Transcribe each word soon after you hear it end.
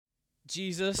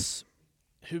Jesus,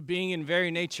 who being in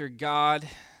very nature God,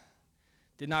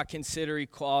 did not consider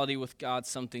equality with God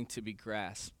something to be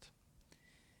grasped,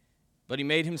 but he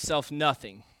made himself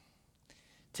nothing,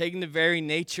 taking the very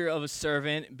nature of a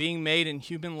servant, being made in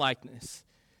human likeness.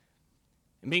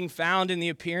 And being found in the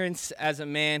appearance as a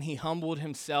man, he humbled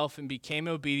himself and became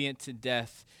obedient to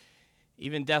death,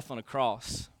 even death on a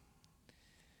cross.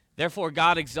 Therefore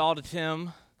God exalted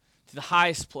him to the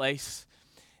highest place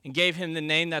and gave him the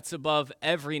name that's above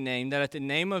every name, that at the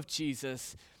name of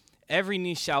Jesus every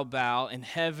knee shall bow in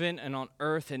heaven and on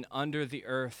earth and under the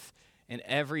earth, and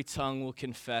every tongue will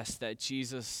confess that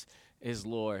Jesus is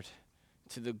Lord,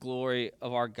 to the glory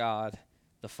of our God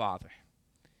the Father.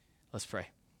 Let's pray.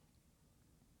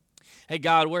 Hey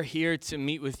God, we're here to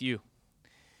meet with you.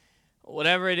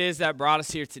 Whatever it is that brought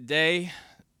us here today,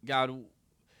 God,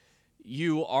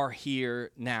 you are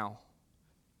here now.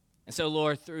 And so,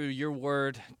 Lord, through your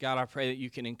word, God, I pray that you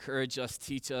can encourage us,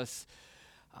 teach us.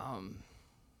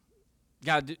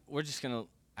 God, we're just going to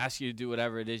ask you to do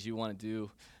whatever it is you want to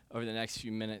do over the next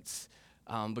few minutes.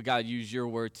 But God, use your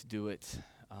word to do it.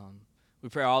 We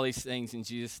pray all these things in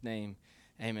Jesus' name.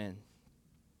 Amen.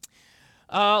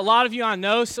 A lot of you I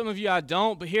know, some of you I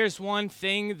don't, but here's one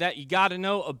thing that you got to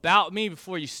know about me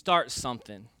before you start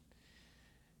something,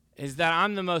 is that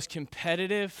I'm the most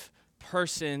competitive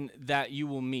person that you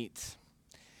will meet.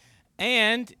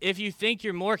 And if you think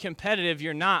you're more competitive,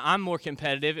 you're not. I'm more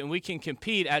competitive, and we can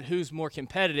compete at who's more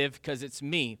competitive because it's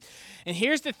me. And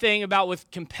here's the thing about with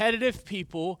competitive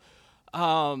people,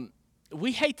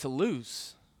 we hate to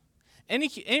lose.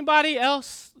 Anybody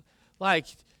else,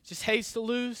 just hates to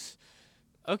lose?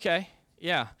 Okay,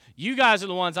 yeah. You guys are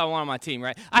the ones I want on my team,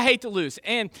 right? I hate to lose.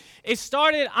 And it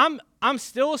started, I'm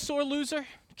still a sore loser,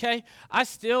 okay? I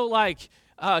still like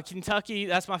Kentucky.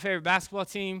 That's my favorite basketball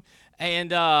team.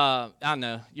 And I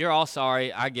know, you're all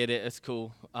sorry. I get it. It's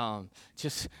cool.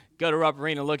 Just go to Rupp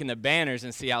Arena, look in the banners,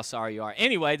 and see how sorry you are.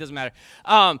 Anyway, it doesn't matter.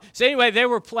 So anyway, they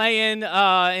were playing in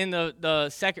the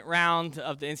second round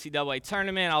of the NCAA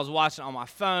tournament. I was watching on my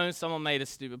phone. Someone made a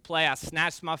stupid play. I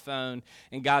snatched my phone,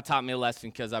 and God taught me a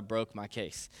lesson because I broke my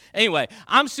case. Anyway,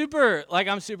 I'm super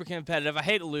competitive. I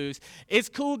hate to lose. It's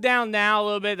cooled down now a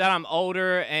little bit that I'm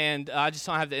older, and I just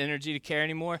don't have the energy to care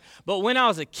anymore. But when I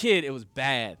was a kid, it was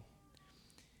bad.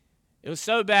 It was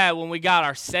so bad when we got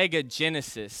our Sega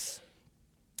Genesis.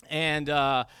 And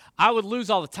I would lose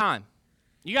all the time.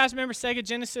 You guys remember Sega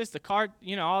Genesis, the card,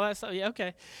 all that stuff? Yeah,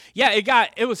 okay. Yeah,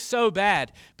 it was so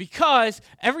bad because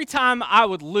every time I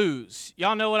would lose,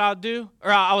 y'all know what I would do?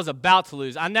 Or I was about to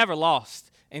lose. I never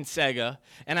lost in Sega,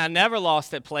 and I never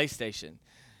lost at PlayStation.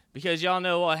 Because y'all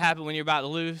know what happened when you're about to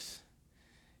lose?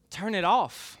 Turn it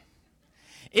off.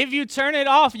 If you turn it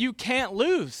off, you can't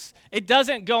lose. It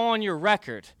doesn't go on your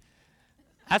record.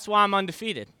 That's why I'm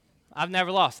undefeated. I've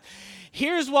never lost.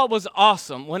 Here's what was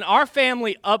awesome. When our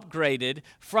family upgraded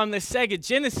from the Sega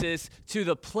Genesis to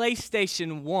the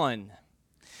PlayStation 1,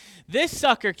 this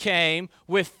sucker came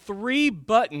with 3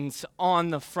 buttons on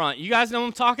the front. You guys know what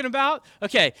I'm talking about?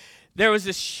 Okay, there was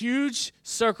this huge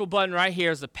circle button right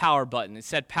here as the power button. It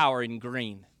said power in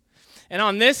green. And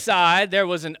on this side, there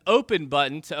was an open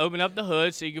button to open up the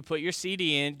hood so you could put your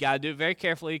CD in. Got to do it very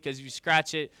carefully because if you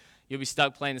scratch it, you'll be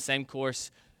stuck playing the same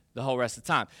course the whole rest of the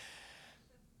time.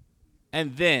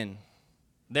 And then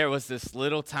there was this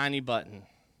little tiny button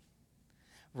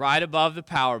right above the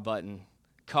power button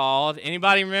called,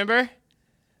 anybody remember?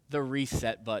 The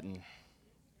reset button.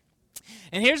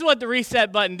 And here's what the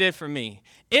reset button did for me.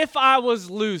 If I was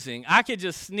losing, I could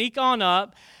just sneak on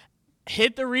up,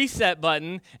 hit the reset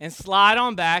button, and slide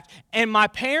on back, and my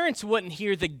parents wouldn't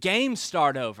hear the game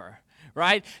start over.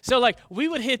 Right? So we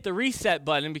would hit the reset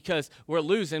button because we're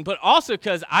losing, but also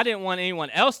because I didn't want anyone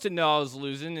else to know I was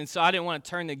losing, and so I didn't want to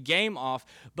turn the game off.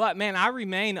 But man, I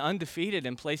remain undefeated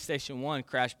in PlayStation 1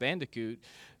 Crash Bandicoot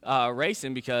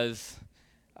racing because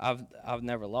I've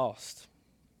never lost.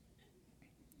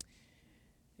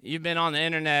 You've been on the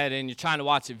internet and you're trying to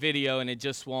watch a video and it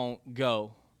just won't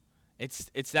go.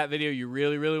 It's that video you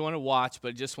really, really want to watch, but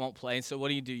it just won't play. And so what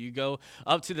do? You go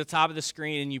up to the top of the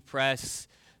screen and you press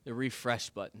the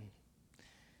refresh button.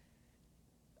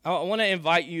 I want to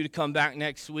invite you to come back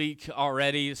next week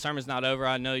already. The sermon's not over.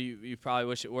 I know you probably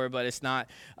wish it were, but it's not.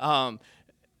 I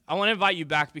want to invite you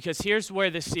back because here's where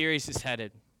this series is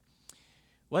headed.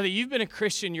 Whether you've been a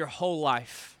Christian your whole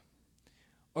life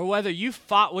or whether you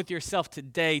fought with yourself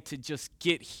today to just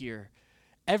get here,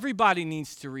 everybody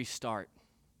needs to restart.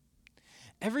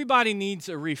 Everybody needs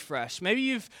a refresh. Maybe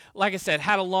you've, like I said,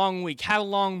 had a long week, had a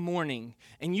long morning,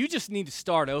 and you just need to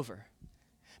start over.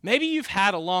 Maybe you've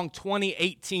had a long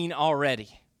 2018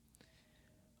 already.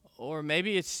 or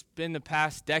maybe it's been the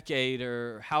past decade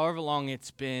or however long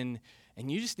it's been,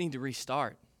 and you just need to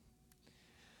restart.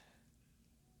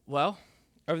 Well,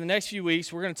 over the next few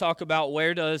weeks, we're going to talk about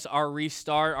where does our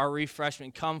restart, our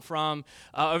refreshment come from.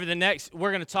 We're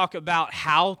going to talk about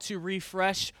how to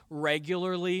refresh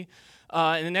regularly.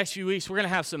 In the next few weeks, we're going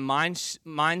to have some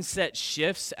mindset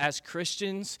shifts as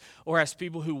Christians or as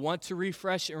people who want to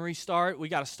refresh and restart. We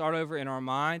got to start over in our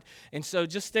mind. And so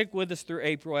just stick with us through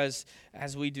April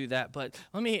as we do that. But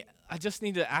I just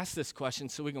need to ask this question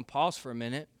so we can pause for a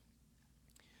minute.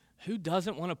 Who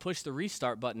doesn't want to push the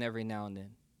restart button every now and then?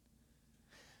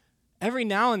 Every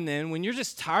now and then, when you're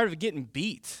just tired of getting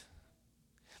beat,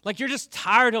 like you're just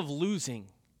tired of losing,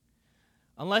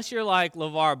 unless you're like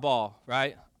LeVar Ball,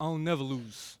 right? I'll never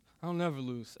lose. I'll never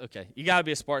lose. Okay, you got to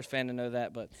be a sports fan to know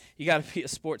that, but you got to be a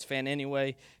sports fan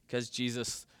anyway because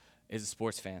Jesus is a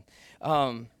sports fan.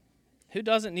 Who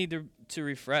doesn't need to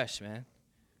refresh, man?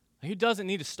 Who doesn't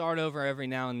need to start over every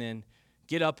now and then,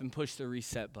 get up and push the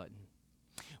reset button?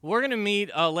 We're going to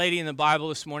meet a lady in the Bible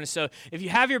this morning. So if you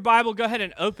have your Bible, go ahead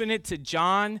and open it to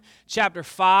John chapter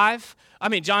 4.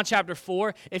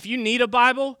 If you need a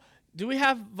Bible, do we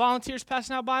have volunteers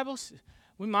passing out Bibles?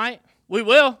 We might. We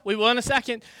will in a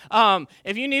second.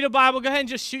 If you need a Bible, go ahead and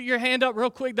just shoot your hand up real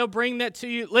quick. They'll bring that to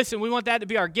you. Listen, we want that to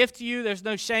be our gift to you. There's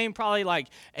no shame. Probably like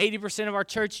 80% of our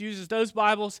church uses those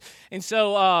Bibles. And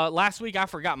so last week I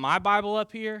forgot my Bible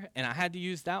up here, and I had to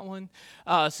use that one.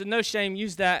 So no shame.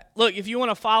 Use that. Look, if you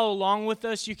want to follow along with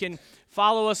us, you can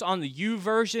follow us on the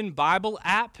YouVersion Bible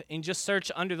app and just search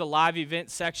under the live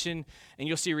events section, and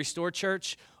you'll see Restore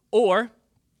Church. Or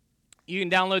you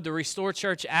can download the Restore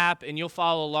Church app, and you'll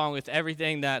follow along with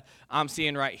everything that I'm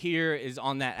seeing right here is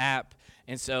on that app.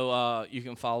 And so you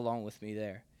can follow along with me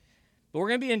there. But we're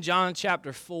going to be in John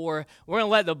chapter 4. We're going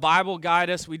to let the Bible guide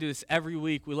us. We do this every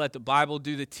week. We let the Bible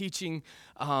do the teaching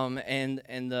and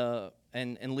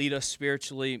lead us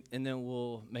spiritually, and then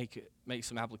we'll make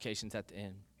some applications at the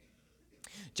end.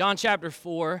 John chapter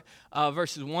 4,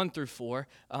 verses 1 through 4.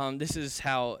 This is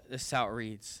how it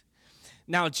reads.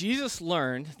 Now Jesus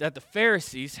learned that the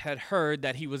Pharisees had heard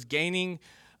that he was gaining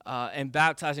and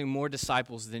baptizing more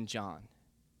disciples than John.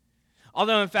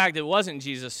 Although, in fact, it wasn't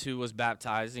Jesus who was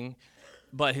baptizing,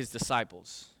 but his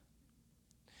disciples.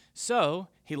 So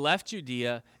he left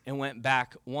Judea and went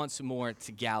back once more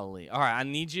to Galilee. All right, I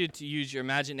need you to use your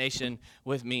imagination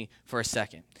with me for a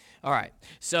second. All right,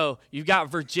 so you've got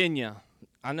Virginia.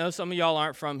 I know some of y'all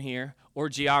aren't from here or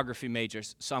geography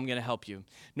majors, so I'm going to help you.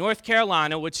 North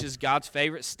Carolina, which is God's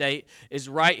favorite state, is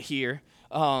right here.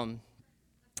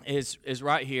 Is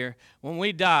right here. When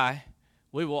we die,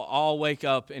 we will all wake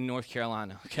up in North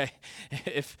Carolina, okay?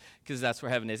 Because that's where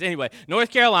heaven is. Anyway, North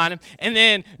Carolina, and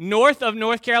then north of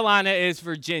North Carolina is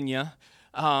Virginia.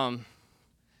 I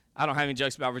don't have any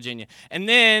jokes about Virginia. And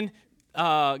then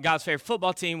God's favorite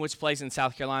football team, which plays in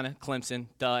South Carolina, Clemson,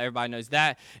 duh, everybody knows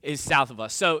that, is south of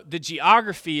us. So the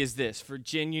geography is this: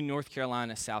 Virginia, North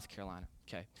Carolina, South Carolina,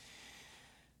 okay?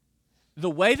 The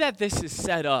way that this is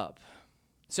set up,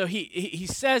 so he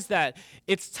says that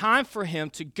it's time for him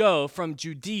to go from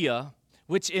Judea,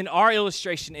 which in our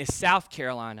illustration is South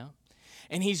Carolina,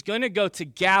 and he's going to go to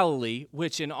Galilee,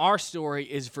 which in our story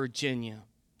is Virginia.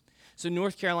 So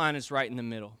North Carolina is right in the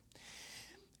middle.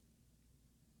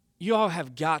 You all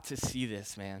have got to see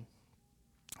this, man.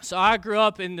 So I grew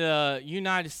up in the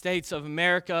United States of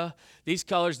America. These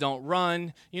colors don't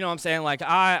run. You know what I'm saying? Like,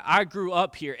 I grew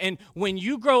up here. And when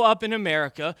you grow up in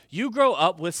America, you grow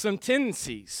up with some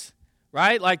tendencies,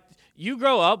 right? Like, you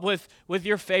grow up with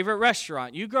your favorite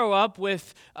restaurant. You grow up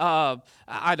with,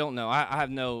 I don't know. I have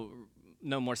no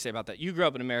more to say about that. You grew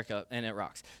up in America, and it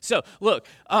rocks. So, look,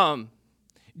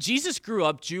 Jesus grew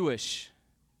up Jewish.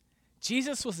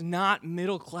 Jesus was not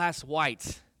middle-class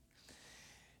white.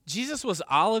 Jesus was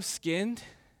olive-skinned.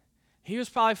 He was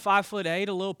probably 5'8",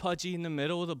 a little pudgy in the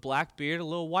middle with a black beard, a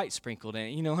little white sprinkled in it.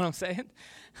 You know what I'm saying?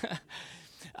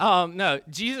 No,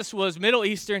 Jesus was Middle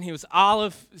Eastern. He was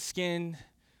olive-skinned,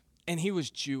 and he was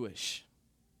Jewish.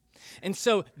 And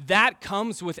so that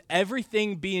comes with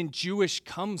everything being Jewish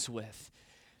comes with.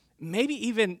 Maybe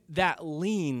even that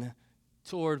lean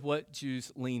toward what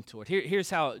Jews lean toward.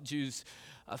 Here's how Jews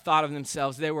thought of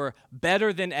themselves. They were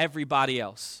better than everybody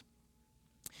else.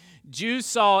 Jews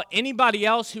saw anybody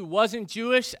else who wasn't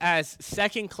Jewish as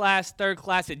second class, third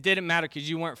class. It didn't matter because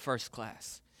you weren't first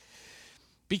class.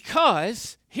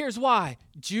 Because, here's why.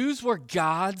 Jews were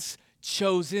God's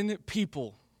chosen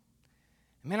people.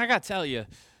 Man, I got to tell you,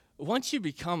 once you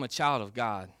become a child of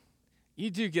God, you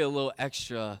do get a little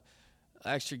extra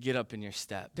get up in your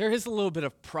step. There is a little bit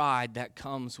of pride that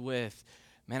comes with,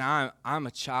 man, I'm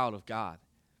a child of God.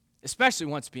 especially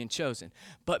once being chosen.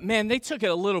 But man, they took it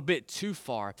a little bit too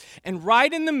far. And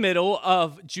right in the middle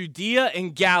of Judea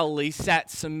and Galilee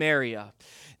sat Samaria.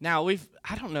 Now,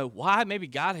 I don't know why, maybe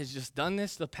God has just done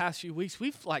this the past few weeks.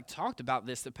 We've talked about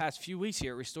this the past few weeks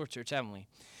here at Restore Church, haven't we?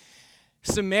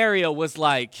 Samaria was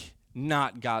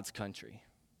not God's country.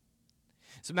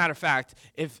 As a matter of fact,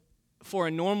 if for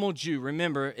a normal Jew,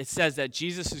 remember, it says that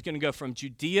Jesus is going to go from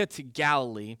Judea to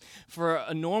Galilee. For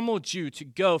a normal Jew to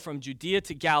go from Judea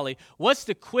to Galilee, what's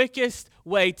the quickest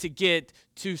way to get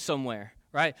to somewhere,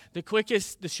 right?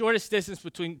 The shortest distance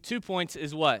between 2 points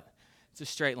is what? It's a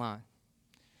straight line.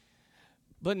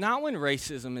 But not when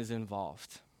racism is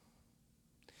involved.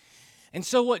 And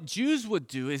so what Jews would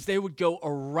do is they would go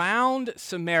around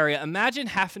Samaria. Imagine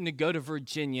having to go to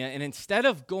Virginia, and instead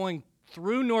of going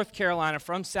through North Carolina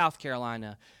from South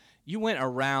Carolina, you went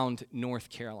around North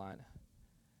Carolina.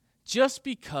 Just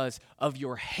because of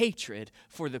your hatred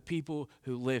for the people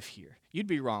who live here. You'd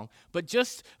be wrong, but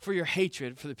just for your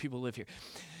hatred for the people who live here.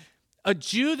 A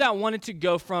Jew that wanted to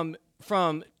go from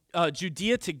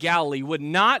Judea to Galilee would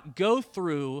not go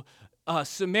through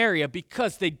Samaria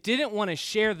because they didn't want to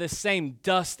share the same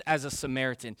dust as a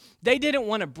Samaritan. They didn't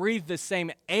want to breathe the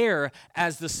same air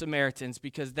as the Samaritans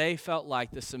because they felt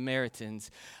like the Samaritans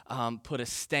put a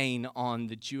stain on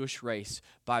the Jewish race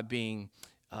by being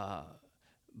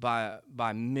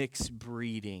by mixed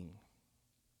breeding.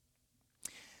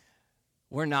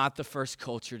 We're not the first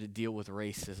culture to deal with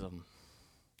racism.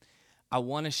 I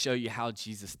want to show you how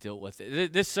Jesus dealt with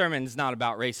it. This sermon is not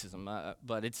about racism,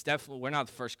 but it's definitely, we're not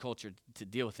the first culture to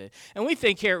deal with it. And we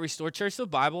think here at Restore Church, the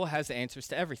Bible has the answers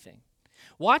to everything.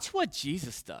 Watch what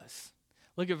Jesus does.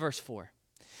 Look at verse 4.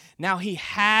 Now he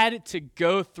had to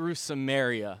go through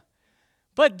Samaria,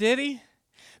 but did he?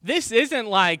 This isn't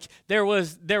like there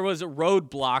was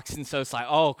roadblocks, and so it's like,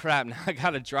 oh crap, now I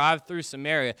got to drive through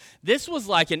Samaria. This was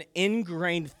like an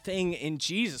ingrained thing in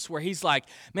Jesus where he's like,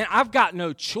 man, I've got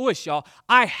no choice, y'all.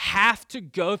 I have to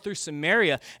go through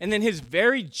Samaria. And then his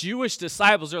very Jewish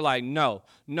disciples are like, no,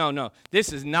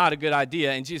 this is not a good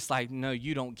idea. And Jesus is like, no,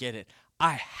 you don't get it.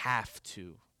 I have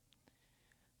to.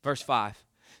 Verse 5.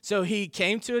 So he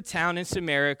came to a town in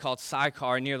Samaria called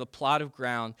Sychar near the plot of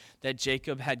ground that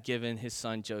Jacob had given his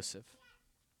son Joseph.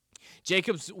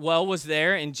 Jacob's well was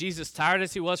there, and Jesus, tired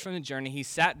as he was from the journey, he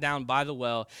sat down by the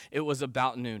well. It was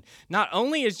about noon. Not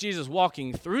only is Jesus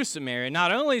walking through Samaria,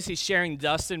 not only is he sharing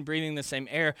dust and breathing the same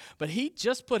air, but he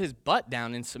just put his butt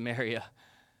down in Samaria.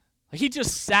 He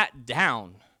just sat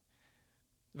down.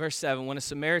 Verse 7, when a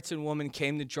Samaritan woman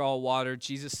came to draw water,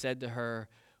 Jesus said to her,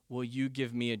 will you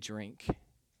give me a drink?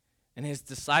 And his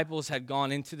disciples had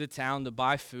gone into the town to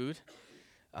buy food.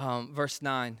 Verse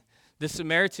 9, the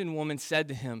Samaritan woman said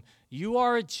to him, you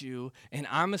are a Jew, and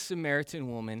I'm a Samaritan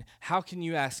woman. How can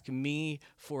you ask me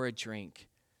for a drink?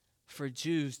 For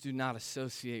Jews do not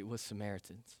associate with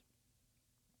Samaritans.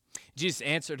 Jesus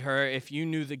answered her, if you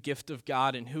knew the gift of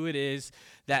God and who it is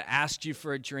that asked you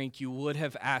for a drink, you would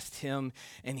have asked him,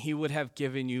 and he would have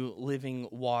given you living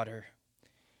water.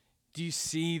 Do you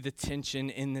see the tension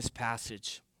in this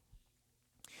passage?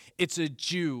 It's a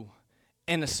Jew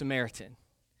and a Samaritan.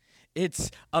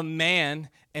 It's a man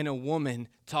and a woman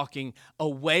talking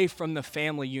away from the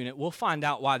family unit. We'll find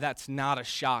out why that's not a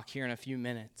shock here in a few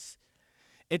minutes.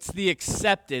 It's the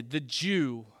accepted, the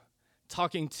Jew,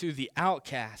 talking to the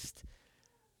outcast,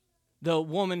 the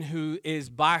woman who is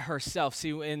by herself.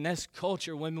 See, in this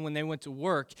culture, women, when they went to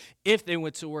work, if they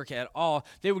went to work at all,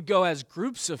 they would go as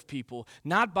groups of people,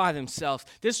 not by themselves.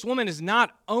 This woman is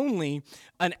not only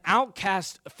an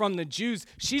outcast from the Jews,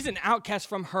 she's an outcast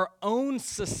from her own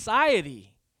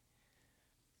society.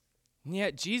 And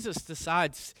yet Jesus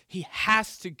decides he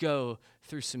has to go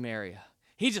through Samaria.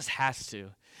 He just has to.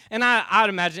 And I'd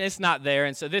imagine it's not there,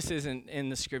 and so this isn't in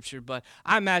the scripture, but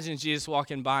I imagine Jesus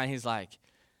walking by and he's like,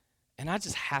 and I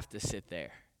just have to sit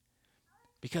there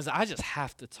because I just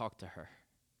have to talk to her.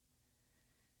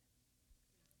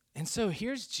 And so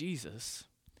here's Jesus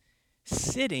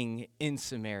sitting in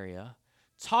Samaria,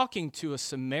 talking to a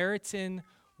Samaritan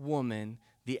woman,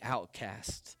 the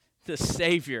outcast, the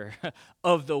savior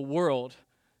of the world,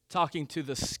 talking to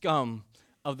the scum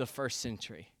of the first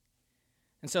century.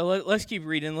 And so let's keep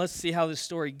reading. Let's see how this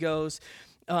story goes.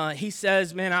 He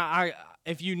says, man,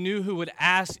 if you knew who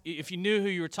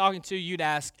you were talking to, you'd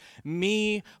ask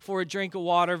me for a drink of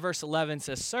water. Verse 11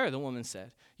 says, sir, the woman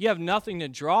said, you have nothing to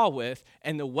draw with,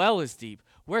 and the well is deep.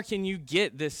 Where can you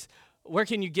get this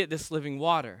living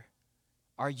water?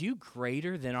 Are you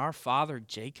greater than our father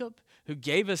Jacob, who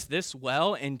gave us this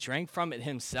well and drank from it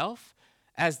himself,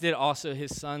 as did also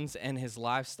his sons and his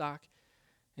livestock?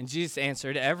 And Jesus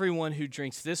answered, everyone who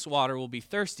drinks this water will be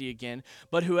thirsty again,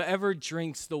 but whoever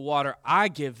drinks the water I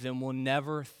give them will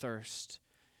never thirst.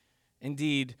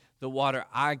 Indeed, the water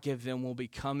I give them will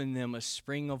become in them a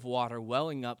spring of water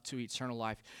welling up to eternal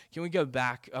life. Can we go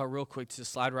back real quick to the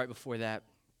slide right before that?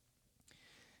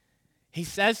 He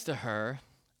says to her,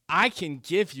 I can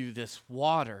give you this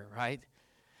water, right?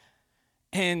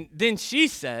 And then she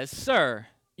says, sir,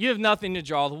 you have nothing to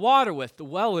draw the water with. The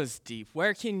well is deep.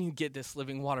 Where can you get this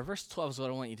living water? Verse 12 is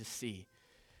what I want you to see.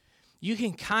 You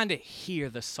can kind of hear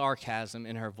the sarcasm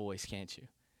in her voice, can't you?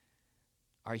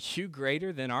 Are you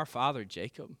greater than our father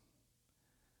Jacob,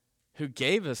 who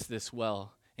gave us this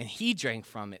well, and he drank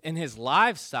from it, and his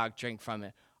livestock drank from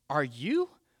it? Are you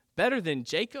better than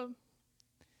Jacob?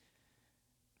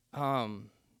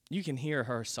 You can hear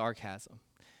her sarcasm.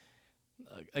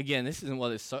 Again, this isn't what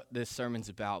this sermon's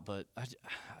about, but I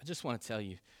just want to tell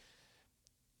you,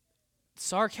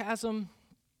 sarcasm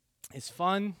is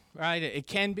fun, right? It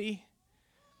can be.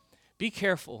 Be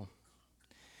careful.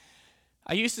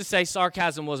 I used to say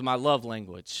sarcasm was my love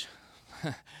language.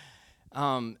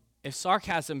 If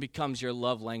sarcasm becomes your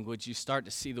love language, you start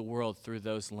to see the world through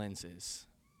those lenses.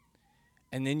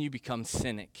 And then you become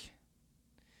cynic.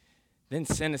 Then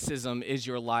cynicism is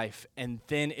your life, and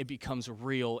then it becomes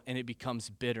real, and it becomes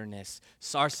bitterness.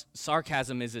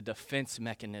 Sarcasm is a defense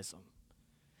mechanism.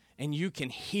 And you can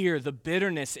hear the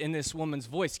bitterness in this woman's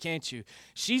voice, can't you?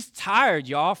 She's tired,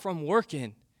 y'all, from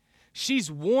working.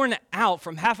 She's worn out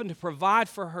from having to provide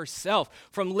for herself,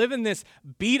 from living this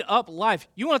beat-up life.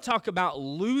 You want to talk about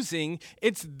losing?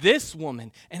 It's this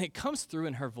woman, and it comes through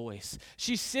in her voice.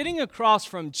 She's sitting across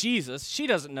from Jesus. She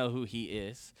doesn't know who he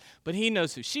is, but he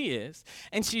knows who she is.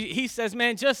 And he says,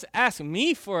 man, just ask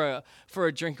me for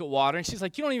a drink of water. And she's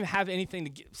like, you don't even have anything to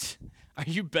give. Are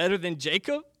you better than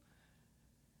Jacob?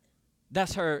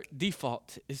 That's her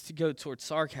default, is to go towards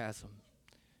sarcasm.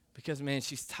 Because, man,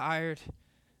 she's tired.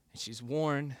 And she's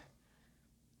worn,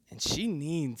 and she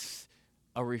needs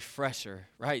a refresher,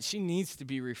 right? She needs to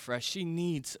be refreshed. She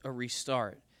needs a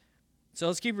restart. So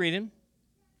let's keep reading.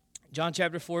 John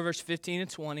chapter 4, verse 15 and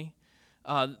 20.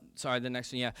 The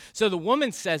next one, yeah. So the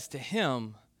woman says to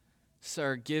him,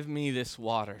 sir, give me this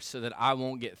water so that I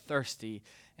won't get thirsty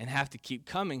and have to keep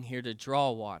coming here to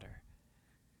draw water.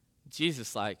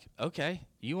 Jesus like, okay,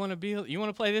 you want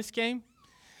to play this game?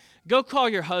 Go call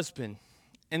your husband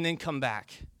and then come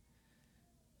back.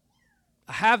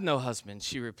 I have no husband,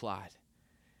 she replied.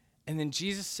 And then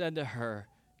Jesus said to her,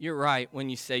 you're right when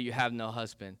you say you have no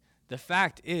husband. The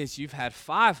fact is you've had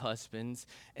 5 husbands,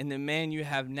 and the man you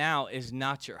have now is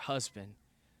not your husband.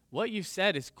 What you've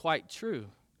said is quite true.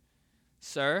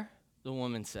 Sir, the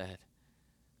woman said,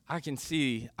 I can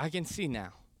see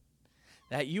now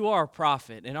that you are a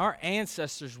prophet, and our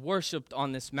ancestors worshipped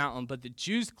on this mountain, but the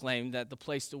Jews claim that the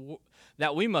place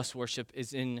that we must worship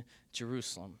is in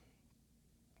Jerusalem.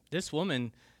 This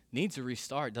woman needs a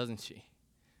restart, doesn't she?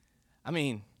 I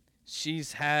mean,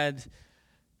 she's had,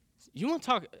 you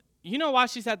know why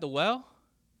she's at the well?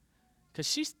 Because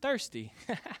she's thirsty.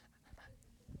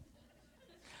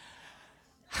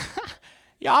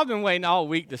 Yeah, I've been waiting all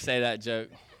week to say that joke.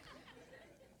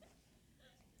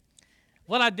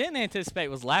 What I didn't anticipate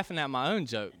was laughing at my own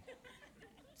joke.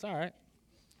 It's all right.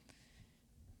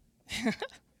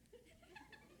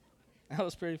 That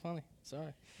was pretty funny.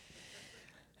 Sorry.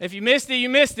 If you missed it, you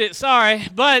missed it. Sorry.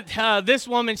 But this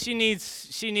woman, she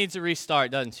needs a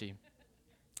restart, doesn't she?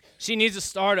 She needs to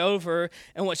start over.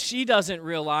 And what she doesn't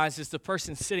realize is the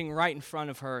person sitting right in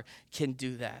front of her can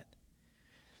do that.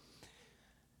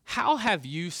 How have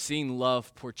you seen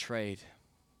love portrayed?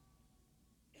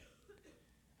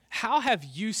 How have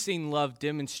you seen love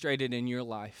demonstrated in your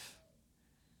life?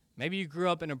 Maybe you grew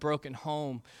up in a broken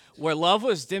home where love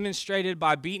was demonstrated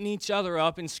by beating each other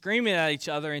up and screaming at each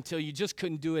other until you just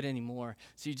couldn't do it anymore,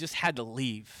 so you just had to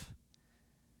leave.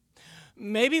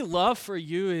 Maybe love for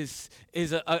you is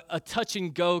a touch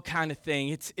and go kind of thing.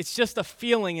 It's just a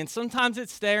feeling, and sometimes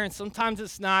it's there and sometimes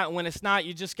it's not. And when it's not,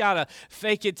 you just got to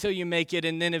fake it till you make it,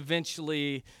 and then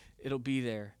eventually it'll be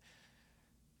there.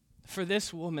 For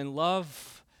this woman,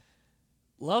 love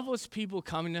was people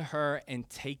coming to her and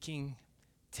taking.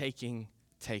 And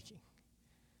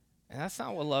that's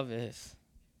not what love is.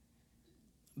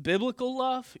 Biblical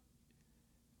love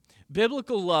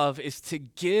is to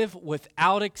give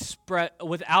without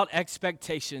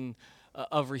expectation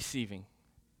of receiving.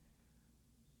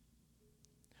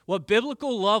 What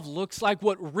biblical love looks like,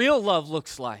 what real love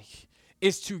looks like,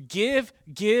 is to give,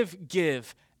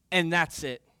 and that's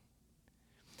it.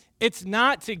 It's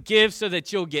not to give so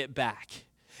that you'll get back.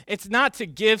 It's not to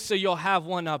give so you'll have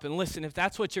one up. And listen, if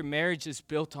that's what your marriage is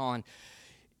built on,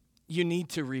 you need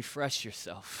to refresh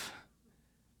yourself.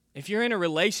 If you're in a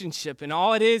relationship and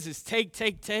all it is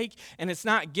take, and it's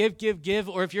not give,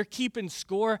 or if you're keeping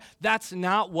score, that's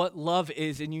not what love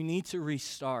is, and you need to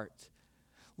restart.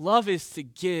 Love is to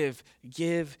give.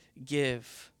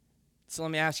 So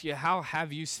let me ask you, how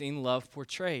have you seen love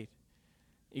portrayed?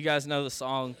 You guys know the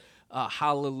song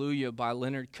Hallelujah by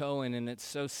Leonard Cohen, and it's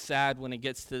so sad when it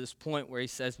gets to this point where he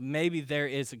says, maybe there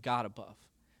is a God above.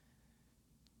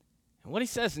 And what he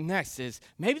says next is,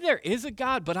 maybe there is a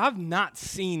God, but I've not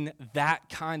seen that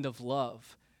kind of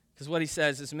love. Because what he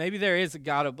says is, maybe there is a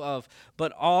God above,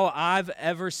 but all I've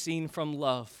ever seen from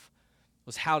love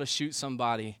was how to shoot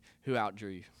somebody who outdrew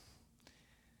you.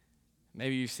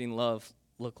 Maybe you've seen love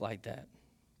look like that.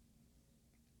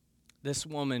 This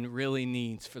woman really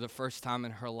needs, for the first time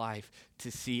in her life,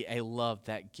 to see a love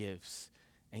that gives,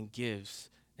 and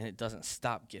it doesn't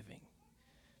stop giving.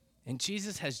 And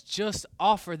Jesus has just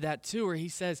offered that to her. He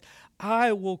says,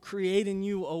 I will create in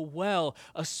you a well,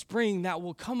 a spring that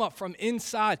will come up from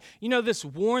inside. You know, this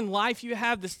worn life you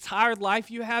have, this tired life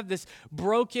you have, this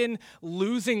broken,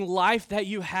 losing life that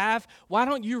you have. Why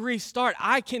don't you restart?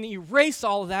 I can erase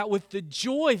all of that with the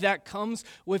joy that comes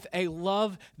with a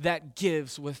love that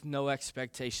gives with no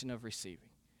expectation of receiving.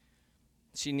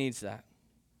 She needs that.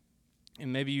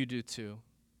 And maybe you do too.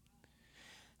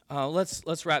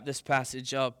 Let's wrap this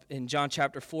passage up. In John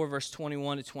chapter 4, verse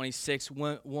 21 to 26,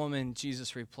 woman,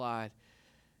 Jesus replied.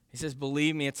 He says,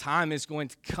 believe me, a time is going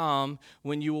to come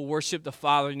when you will worship the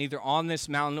Father neither on this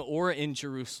mountain or in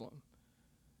Jerusalem.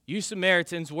 You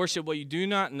Samaritans worship what you do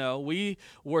not know. We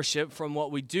worship from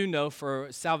what we do know, for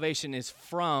salvation is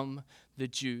from the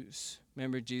Jews.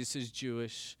 Remember, Jesus is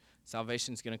Jewish.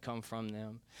 Salvation is going to come from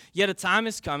them. Yet a time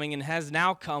is coming and has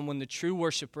now come when the true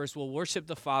worshipers will worship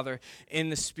the Father in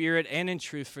the Spirit and in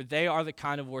truth, for they are the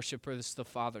kind of worshipers the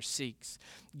Father seeks.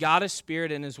 God is Spirit,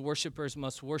 and his worshipers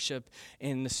must worship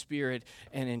in the Spirit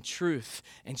and in truth.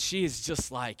 And she is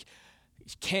just like,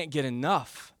 can't get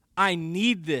enough. I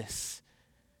need this.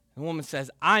 The woman says,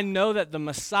 I know that the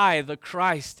Messiah, the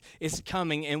Christ, is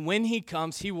coming, and when he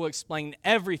comes, he will explain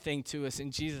everything to us.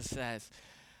 And Jesus says,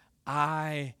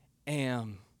 I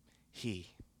am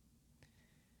he.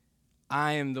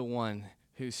 I am the one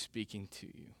who's speaking to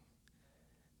you.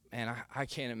 Man, I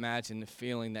can't imagine the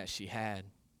feeling that she had.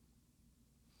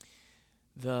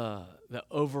 The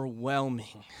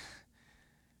overwhelming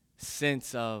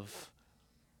sense of,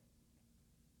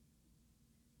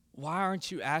 why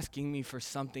aren't you asking me for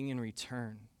something in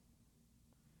return?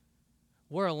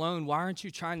 We're alone. Why aren't you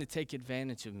trying to take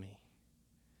advantage of me?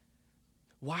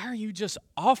 Why are you just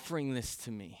offering this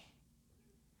to me?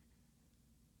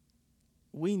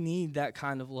 We need that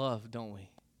kind of love, don't we?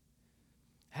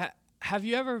 Have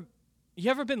you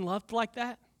ever been loved like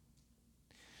that?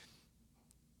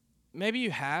 Maybe you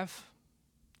have.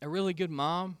 A really good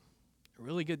mom, a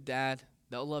really good dad,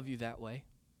 they'll love you that way.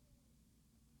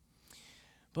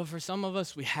 But for some of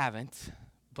us, we haven't.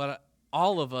 But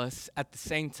all of us, at the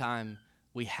same time,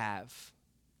 we have.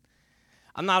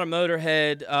 I'm not a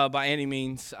motorhead by any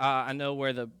means. I know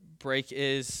where the brake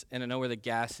is, and I know where the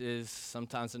gas is.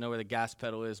 Sometimes I know where the gas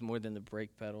pedal is more than the brake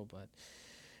pedal. But,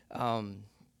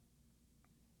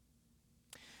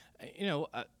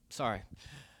 sorry.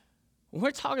 When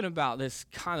we're talking about this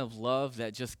kind of love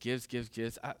that just gives,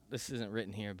 this isn't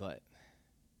written here, but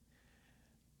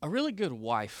a really good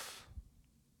wife,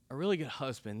 a really good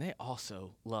husband, they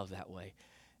also love that way.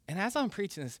 And as I'm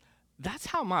preaching this, that's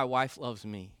how my wife loves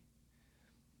me.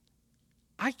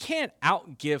 I can't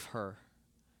outgive her.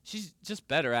 She's just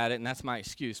better at it, and that's my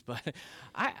excuse. But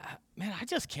I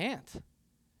just can't.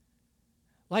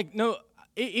 Like, no,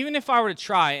 even if I were to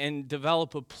try and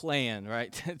develop a plan,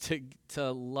 right,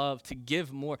 to love, to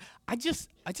give more, I just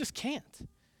can't.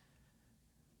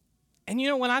 And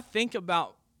when I think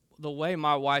about the way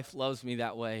my wife loves me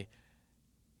that way,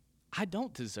 I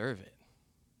don't deserve it.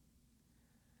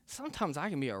 Sometimes I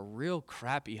can be a real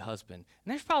crappy husband.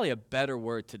 And there's probably a better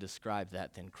word to describe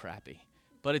that than crappy,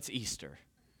 but it's Easter.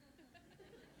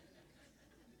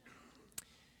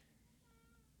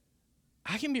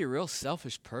 I can be a real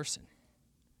selfish person.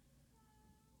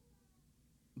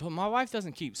 But my wife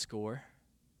doesn't keep score.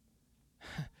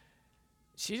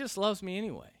 She just loves me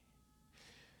anyway.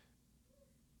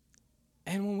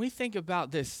 And when we think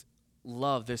about this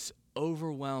love, this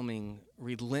overwhelming,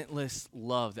 relentless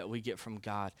love that we get from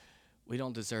God, we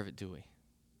don't deserve it, do we?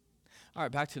 All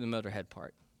right, back to the motorhead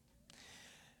part.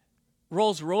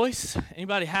 Rolls Royce,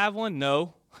 anybody have one?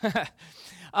 No.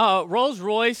 Rolls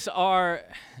Royce are,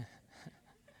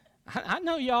 I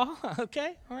know y'all,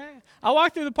 okay, all right. I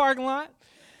walked through the parking lot.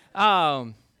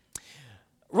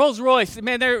 Rolls Royce,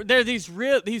 man, they're these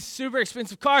super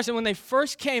expensive cars, and when they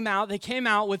first came out, they came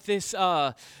out with this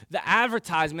the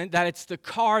advertisement that it's the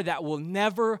car that will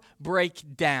never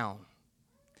break down.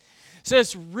 So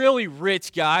this really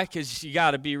rich guy, because you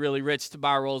got to be really rich to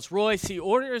buy a Rolls Royce, he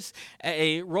orders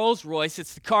a Rolls Royce.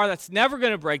 It's the car that's never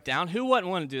going to break down. Who wouldn't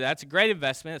want to do that? It's a great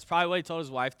investment. It's probably what he told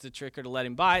his wife to trick her to let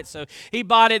him buy it. So he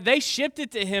bought it. They shipped it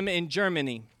to him in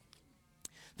Germany.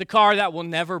 The car that will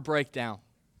never break down.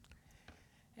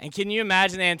 And can you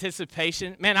imagine the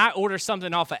anticipation? Man, I order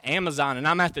something off of Amazon, and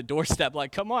I'm at the doorstep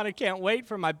like, come on, I can't wait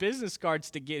for my business cards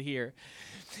to get here.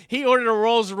 He ordered a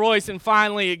Rolls Royce, and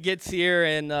finally it gets here,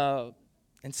 and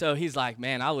so he's like,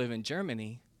 man, I live in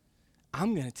Germany.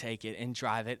 I'm going to take it and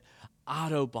drive it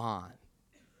Autobahn.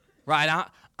 Right?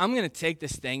 I'm going to take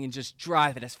this thing and just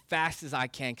drive it as fast as I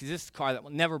can because this is a car that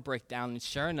will never break down, and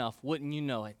sure enough, wouldn't you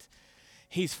know it,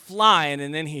 he's flying,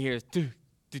 and then he hears, do,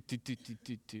 do, do, do, do,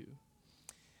 do, do.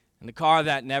 And the car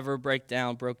that never broke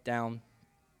down.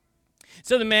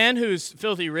 So the man who's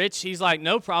filthy rich, he's like,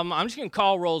 no problem. I'm just going to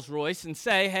call Rolls Royce and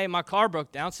say, hey, my car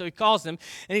broke down. So he calls them,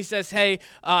 and he says, hey,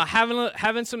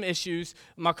 having some issues.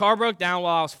 My car broke down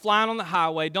while I was flying on the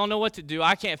highway. Don't know what to do.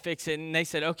 I can't fix it. And they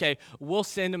said, okay, we'll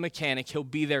send a mechanic. He'll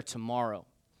be there tomorrow.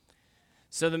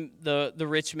 So the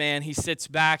rich man, he sits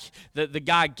back. The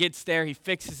guy gets there. He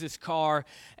fixes his car,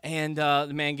 and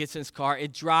the man gets in his car.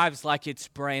 It drives like it's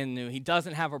brand new. He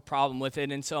doesn't have a problem with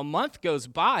it. And so a month goes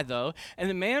by, though, and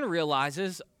the man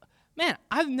realizes, man,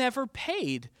 I've never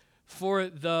paid for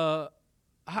the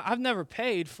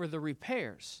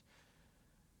repairs.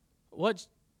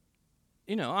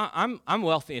 I'm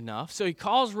wealthy enough. So he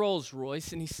calls Rolls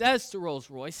Royce and he says to Rolls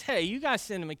Royce, hey, you guys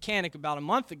sent a mechanic about a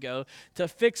month ago to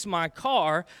fix my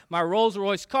car, my Rolls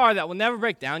Royce car that will never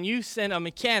break down. You sent a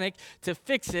mechanic to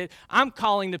fix it. I'm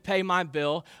calling to pay my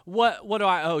bill. What do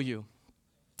I owe you?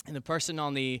 And the person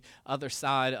on the other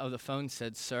side of the phone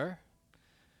said, sir,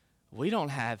 we don't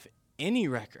have any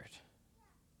record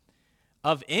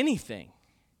of anything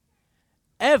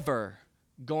ever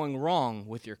going wrong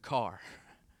with your car.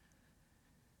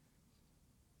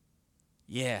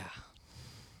 Yeah.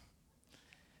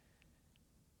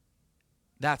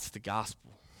 That's the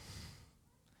gospel.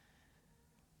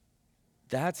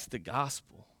 That's the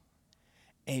gospel.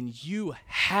 And you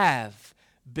have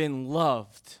been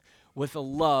loved with a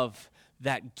love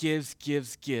that gives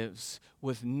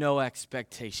with no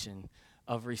expectation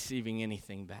of receiving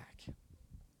anything back.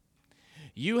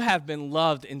 You have been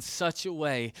loved in such a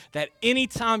way that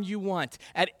anytime you want,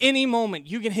 at any moment,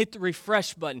 you can hit the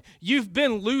refresh button. You've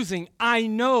been losing, I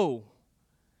know.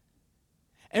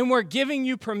 And we're giving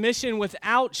you permission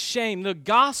without shame. The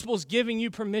gospel's giving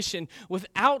you permission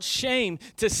without shame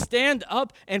to stand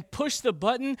up and push the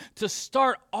button to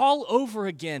start all over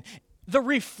again. The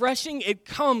refreshing, it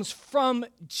comes from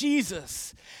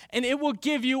Jesus. And it will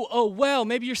give you a well.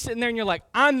 Maybe you're sitting there and you're like,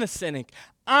 I'm the cynic.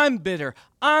 I'm bitter.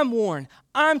 I'm worn.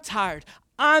 I'm tired.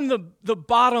 I'm the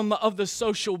bottom of the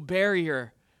social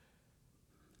barrier.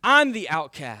 I'm the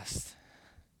outcast.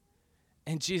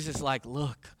 And Jesus is like,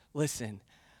 look, listen,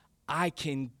 I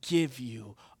can give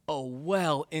you a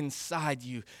well inside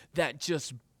you that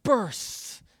just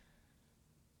bursts,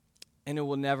 and it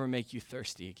will never make you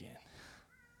thirsty again.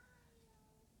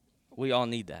 We all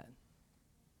need that.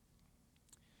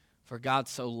 For God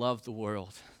so loved the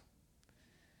world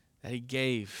that he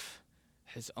gave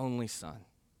his only son,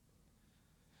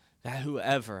 that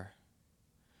whoever,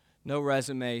 no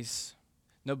resumes,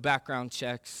 no background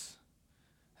checks,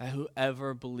 that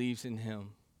whoever believes in him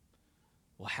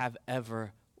will have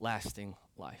everlasting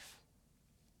life.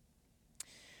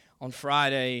 On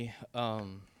Friday,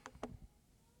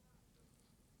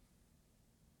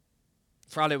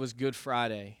 Friday was Good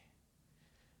Friday.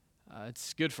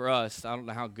 It's good for us. I don't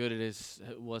know how good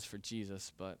it was for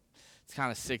Jesus, but it's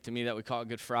kind of sick to me that we call it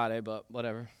Good Friday, but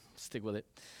whatever. Stick with it.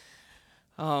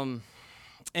 And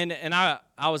I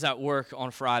was at work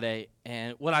on Friday,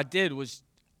 and what I did was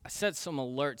I set some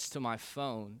alerts to my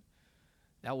phone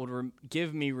that would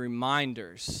give me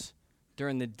reminders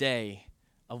during the day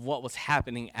of what was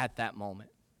happening at that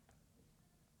moment.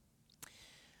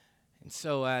 And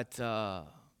so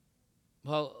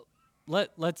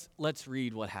let's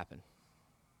read what happened.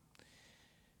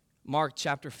 Mark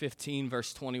chapter 15,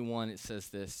 verse 21, it says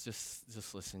this.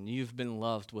 Just listen. You've been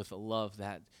loved with a love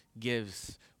that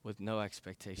gives with no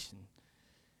expectation.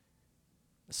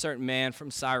 A certain man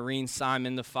from Cyrene,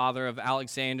 Simon, the father of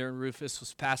Alexander and Rufus,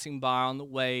 was passing by on the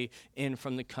way in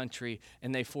from the country,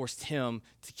 and they forced him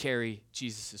to carry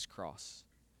Jesus' cross.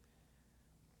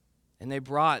 And they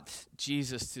brought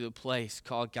Jesus to the place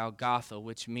called Golgotha,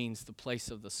 which means the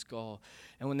place of the skull.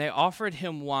 And when they offered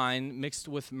him wine mixed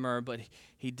with myrrh, but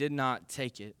he did not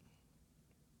take it,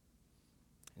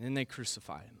 and then they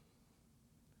crucified him.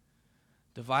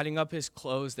 Dividing up his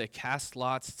clothes, they cast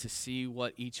lots to see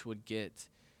what each would get.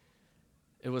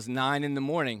 It was 9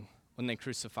 a.m. when they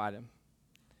crucified him.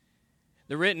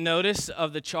 The written notice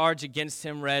of the charge against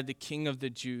him read, "The King of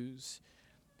the Jews."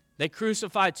 They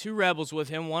crucified 2 rebels with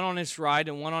him, one on his right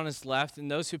and one on his left,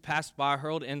 and those who passed by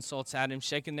hurled insults at him,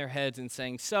 shaking their heads and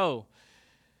saying, "So,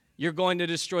 you're going to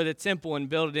destroy the temple and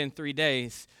build it in 3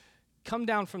 days. Come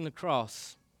down from the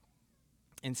cross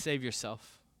and save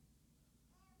yourself."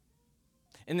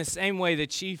 In the same way, the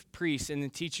chief priests and the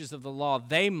teachers of the law,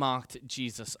 they mocked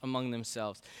Jesus among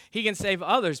themselves. He can save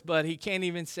others, but he can't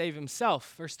even save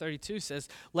himself. Verse 32 says,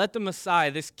 "Let the Messiah,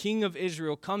 this King of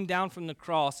Israel, come down from the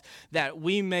cross that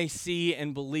we may see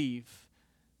and believe."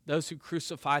 Those who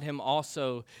crucified him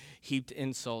also heaped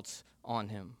insults on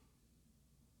him.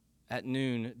 At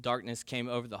noon, darkness came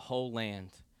over the whole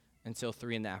land until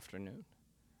 3 p.m.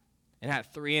 And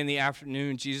at 3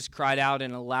 p.m, Jesus cried out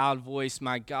in a loud voice,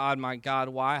 my God,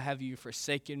 why have you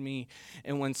forsaken me?"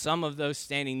 And when some of those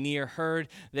standing near heard,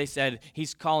 they said,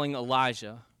 "He's calling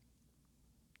Elijah."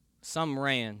 Someone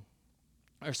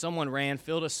ran,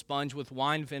 filled a sponge with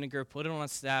wine vinegar, put it on a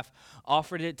staff,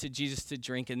 offered it to Jesus to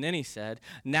drink, and then he said,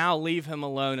 "Now leave him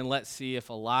alone and let's see if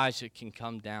Elijah can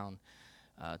come down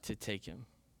to take him."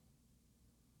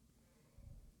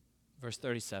 Verse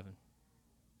 37.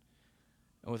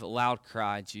 And with a loud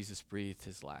cry, Jesus breathed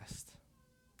his last.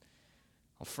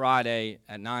 On Friday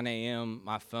at 9 a.m.,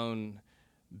 my phone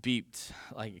beeped,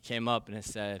 like it came up and it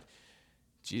said,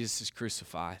 "Jesus is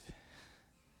crucified."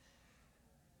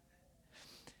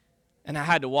 And I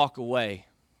had to walk away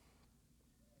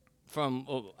from,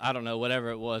 I don't know, whatever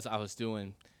it was I was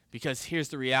doing. Because here's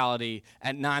the reality.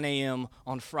 At 9 a.m.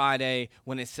 on Friday,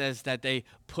 when it says that they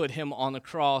put him on the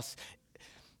cross,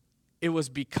 it was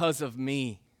because of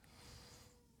me.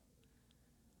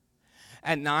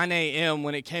 At 9 a.m.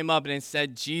 when it came up and it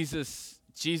said Jesus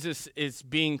is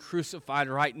being crucified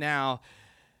right now,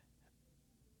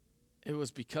 it was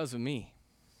because of me.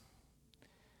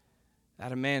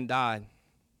 That a man died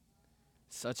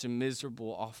such a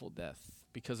miserable, awful death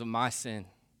because of my sin.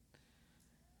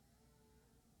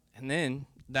 And then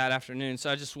that afternoon,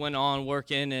 so I just went on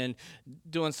working and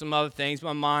doing some other things.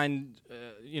 My mind,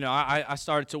 I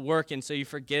started to work, and so you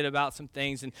forget about some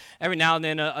things. And every now and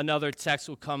then another text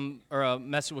will come, or a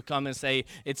message will come and say,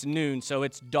 "It's noon, so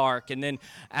it's dark." And then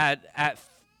at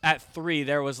 3,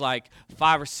 there was like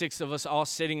 5 or 6 of us all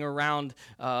sitting around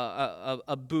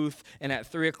a booth. And at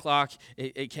 3 o'clock,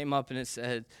 it came up and it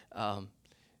said,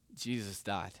 Jesus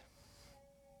died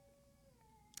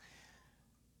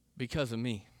because of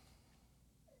me.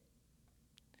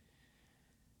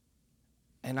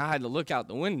 And I had to look out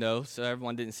the window so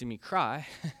everyone didn't see me cry.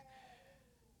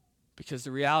 Because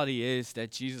the reality is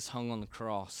that Jesus hung on the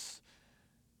cross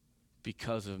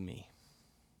because of me.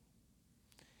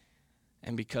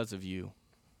 And because of you.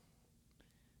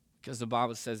 Because the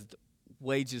Bible says the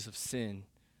wages of sin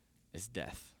is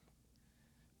death.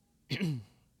 And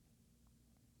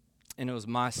it was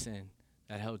my sin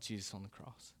that held Jesus on the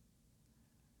cross.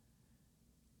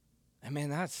 And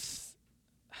man,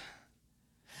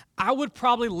 I would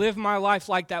probably live my life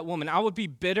like that woman. I would be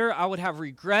bitter, I would have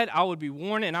regret, I would be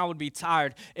worn, and I would be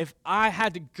tired if I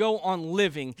had to go on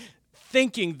living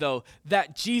thinking, though,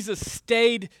 that Jesus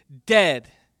stayed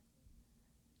dead.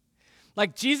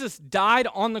 Like Jesus died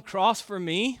on the cross for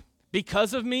me,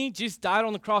 because of me. Jesus died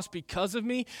on the cross because of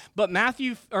me. But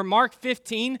Mark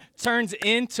 15 turns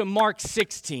into Mark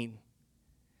 16.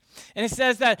 And it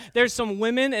says that there's some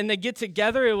women and they get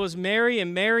together. It was Mary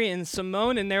and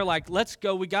Simone, and they're like, "Let's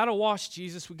go. We got to wash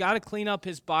Jesus. We got to clean up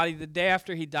his body the day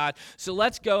after he died. So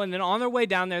let's go." And then on their way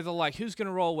down there, they're like, "Who's going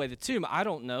to roll away the tomb? I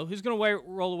don't know. Who's going to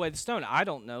roll away the stone? I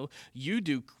don't know. You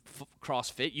do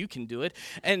CrossFit. You can do it."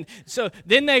 And so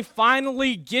then they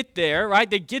finally get there, right?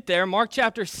 They get there. Mark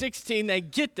chapter 16, they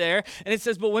get there. And it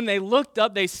says, "But when they looked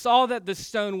up, they saw that the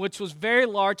stone, which was very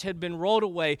large, had been rolled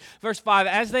away." Verse 5,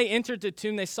 "As they entered the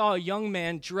tomb, they saw a young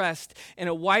man dressed in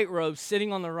a white robe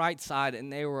sitting on the right side,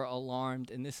 and they were alarmed."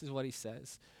 And this is what he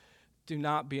says: "Do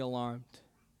not be alarmed.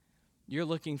 You're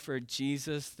looking for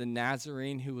Jesus, the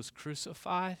Nazarene who was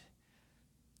crucified.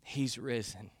 He's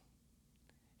risen.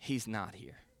 He's not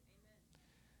here."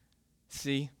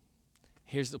 See,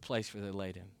 here's the place where they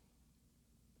laid him.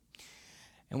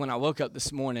 And when I woke up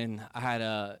this morning, I had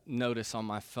a notice on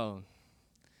my phone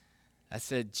that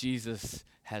said, "Jesus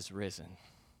has risen."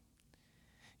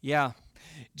 Yeah,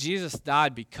 Jesus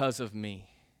died because of me.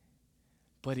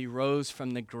 but he rose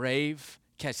from the grave,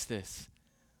 catch this,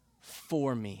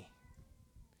 for me.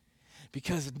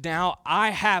 Because now I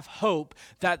have hope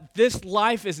that this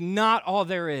life is not all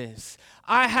there is.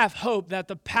 I have hope that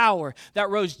the power that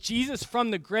rose Jesus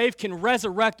from the grave can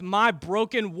resurrect my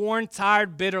broken, worn,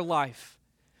 tired, bitter life.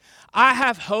 I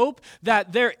have hope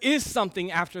that there is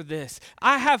something after this.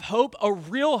 I have hope, a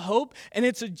real hope, and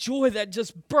it's a joy that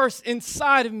just bursts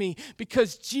inside of me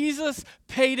because Jesus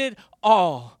paid it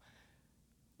all.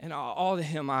 And all to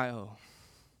him I owe.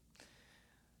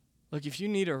 Look, if you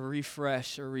need a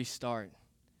refresh or restart,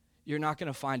 you're not going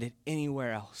to find it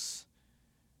anywhere else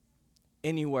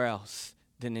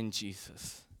than in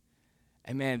Jesus.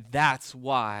 And man, that's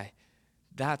why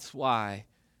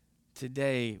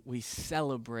today we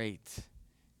celebrate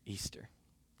Easter.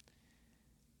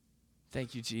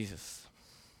 Thank you, Jesus.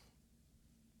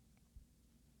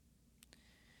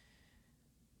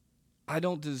 I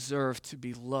don't deserve to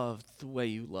be loved the way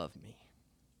you love me.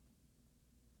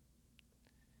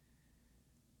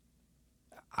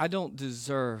 I don't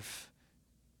deserve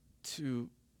to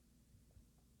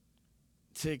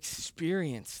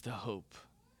experience the hope.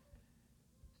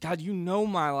 God, you know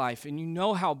my life, and you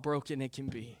know how broken it can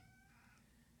be.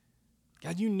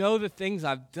 God, you know the things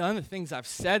I've done, the things I've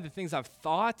said, the things I've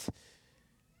thought,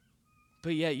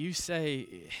 but yet you say,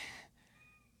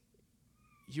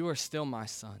 you are still my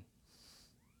son.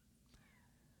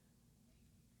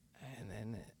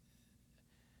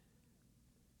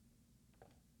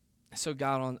 And so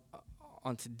God,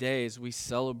 on today as we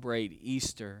celebrate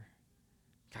Easter,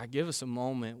 God, give us a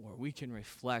moment where we can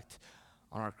reflect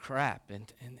on our crap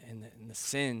and the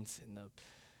sins and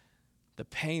the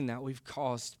pain that we've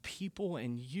caused people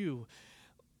and you.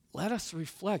 Let us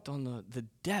reflect on the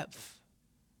depth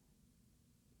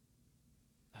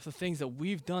of the things that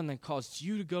we've done that caused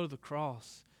you to go to the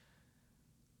cross.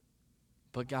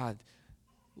 But God,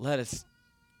 let us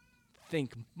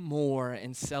think more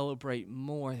and celebrate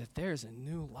more that there's a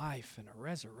new life and a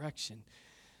resurrection.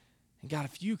 And God,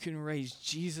 if you can raise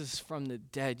Jesus from the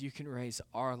dead, you can raise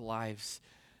our lives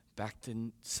back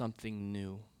to something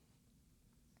new.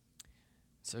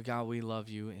 So God, we love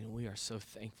you and we are so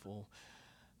thankful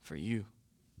for you.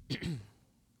 And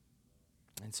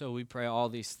so we pray all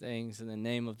these things in the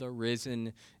name of the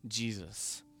risen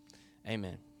Jesus.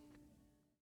 Amen.